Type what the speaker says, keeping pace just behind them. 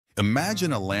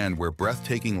Imagine a land where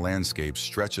breathtaking landscapes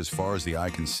stretch as far as the eye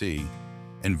can see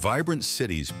and vibrant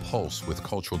cities pulse with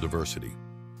cultural diversity.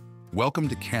 Welcome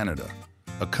to Canada,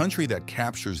 a country that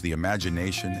captures the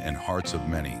imagination and hearts of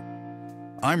many.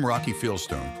 I'm Rocky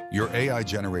Fieldstone, your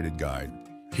AI-generated guide,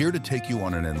 here to take you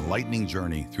on an enlightening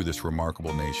journey through this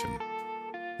remarkable nation.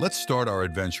 Let's start our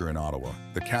adventure in Ottawa,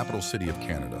 the capital city of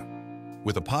Canada.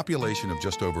 With a population of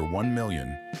just over 1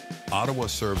 million, Ottawa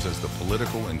serves as the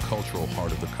political and cultural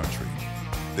heart of the country.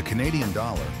 The Canadian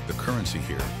dollar, the currency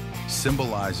here,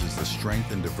 symbolizes the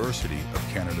strength and diversity of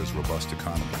Canada's robust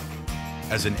economy.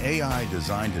 As an AI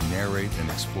designed to narrate and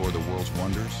explore the world's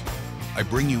wonders, I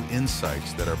bring you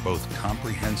insights that are both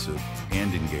comprehensive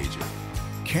and engaging.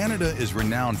 Canada is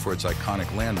renowned for its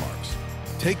iconic landmarks.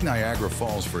 Take Niagara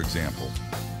Falls, for example,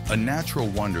 a natural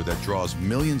wonder that draws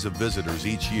millions of visitors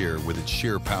each year with its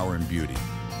sheer power and beauty.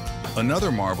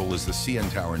 Another marvel is the CN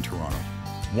Tower in Toronto,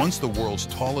 once the world's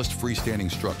tallest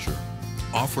freestanding structure,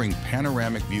 offering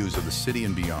panoramic views of the city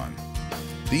and beyond.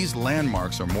 These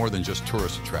landmarks are more than just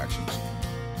tourist attractions.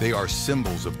 They are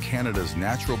symbols of Canada's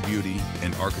natural beauty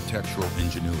and architectural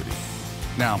ingenuity.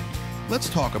 Now, let's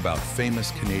talk about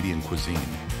famous Canadian cuisine.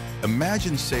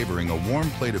 Imagine savoring a warm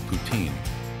plate of poutine,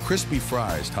 crispy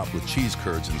fries topped with cheese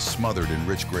curds and smothered in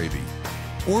rich gravy.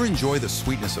 Or enjoy the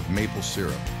sweetness of maple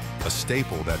syrup, a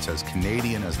staple that's as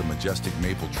Canadian as the majestic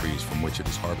maple trees from which it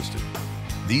is harvested.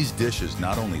 These dishes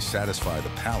not only satisfy the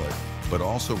palate, but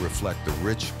also reflect the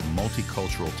rich,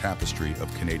 multicultural tapestry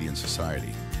of Canadian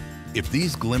society. If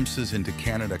these glimpses into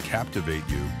Canada captivate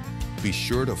you, be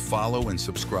sure to follow and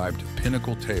subscribe to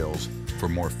PinnacleTales for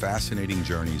more fascinating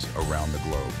journeys around the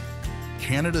globe.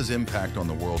 Canada's impact on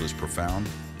the world is profound,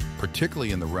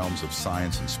 particularly in the realms of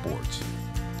science and sports.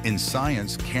 In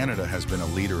science, Canada has been a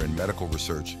leader in medical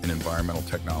research and environmental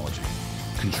technology,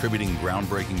 contributing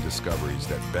groundbreaking discoveries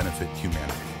that benefit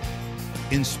humanity.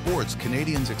 In sports,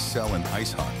 Canadians excel in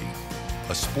ice hockey,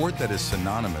 a sport that is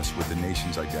synonymous with the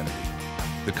nation's identity.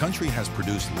 The country has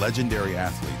produced legendary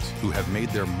athletes who have made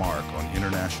their mark on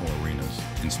international arenas,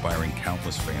 inspiring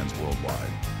countless fans worldwide.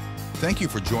 Thank you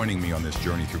for joining me on this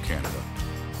journey through Canada.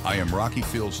 I am Rocky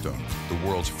Fieldstone, the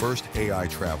world's first AI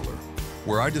traveler,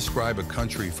 where I describe a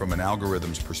country from an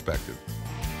algorithm's perspective.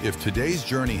 If today's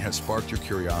journey has sparked your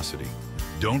curiosity,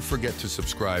 don't forget to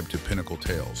subscribe to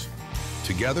PinnacleTales.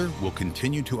 Together, we'll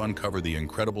continue to uncover the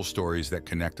incredible stories that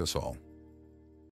connect us all.